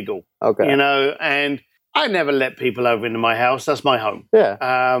have a giggle. Okay. And I never let people over into my house. That's my home. Yeah.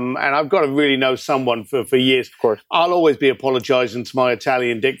 And I've got to really know someone for years. Of course. I'll always be apologizing to my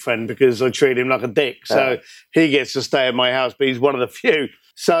Italian dick friend because I treat him like a dick. So he gets to stay at my house, but he's one of the few.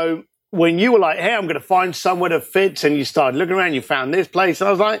 So when you were like, hey, I'm going to find somewhere that fits, and you started looking around, you found this place. And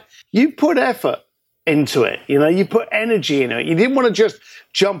I was like, you put effort into it. You put energy in it. You didn't want to just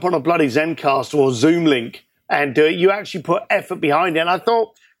jump on a bloody Zencastr or Zoom link and do it. You actually put effort behind it. And I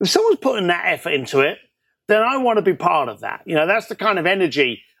thought, if someone's putting that effort into it, then I want to be part of that. That's the kind of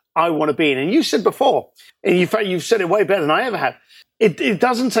energy I want to be in. And you said before, and you've said it way better than I ever have, it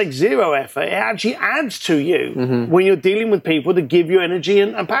doesn't take zero effort. It actually adds to you when you're dealing with people that give you energy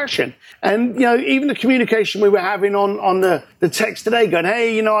and passion. And, even the communication we were having on the text today going,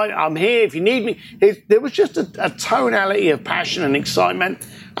 hey, I'm here if you need me. There was just a tonality of passion and excitement.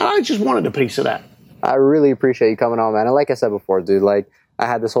 And I just wanted a piece of that. I really appreciate you coming on, man. And like I said before, dude, I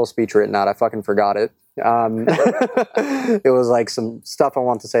had this whole speech written out. I fucking forgot it. It was like some stuff I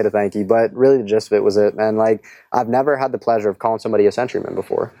wanted to say to thank you, but really the gist of it was it, man. I've never had the pleasure of calling somebody a centuryman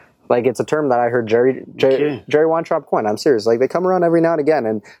before. It's a term that I heard Jerry Weintraub coin. I'm serious. They come around every now and again,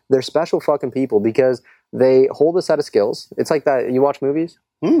 and they're special fucking people because they hold a set of skills. It's like that. You watch movies?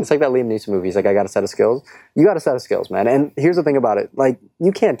 It's like that Liam Neeson movie. He's like, I got a set of skills. You got a set of skills, man. And here's the thing about it.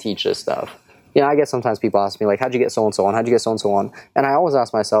 You can't teach this stuff. I guess sometimes people ask me, how'd you get so-and-so on? How'd you get so-and-so on? And I always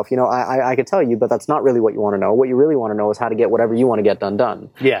ask myself, I could tell you, but that's not really what you want to know. What you really want to know is how to get whatever you want to get done.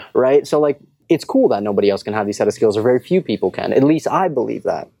 Yeah. Right? So, it's cool that nobody else can have these set of skills, or very few people can. At least I believe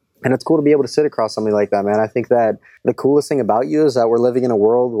that. And it's cool to be able to sit across something like that, man. I think that the coolest thing about you is that we're living in a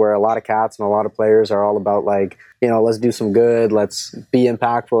world where a lot of cats and a lot of players are all about, let's do some good, let's be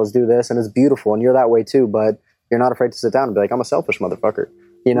impactful, let's do this. And it's beautiful. And you're that way too, but you're not afraid to sit down and be like, I'm a selfish motherfucker.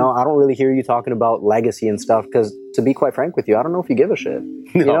 I don't really hear you talking about legacy and stuff because, to be quite frank with you, I don't know if you give a shit.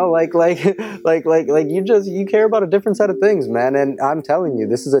 No. You care about a different set of things, man. And I'm telling you,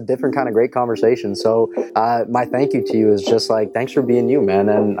 this is a different kind of great conversation. So my thank you to you is just thanks for being you, man.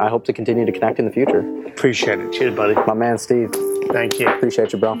 And I hope to continue to connect in the future. Appreciate it. Cheers, buddy. My man, Steve. Thank you.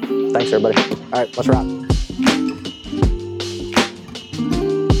 Appreciate you, bro. Thanks, everybody. All right, let's wrap.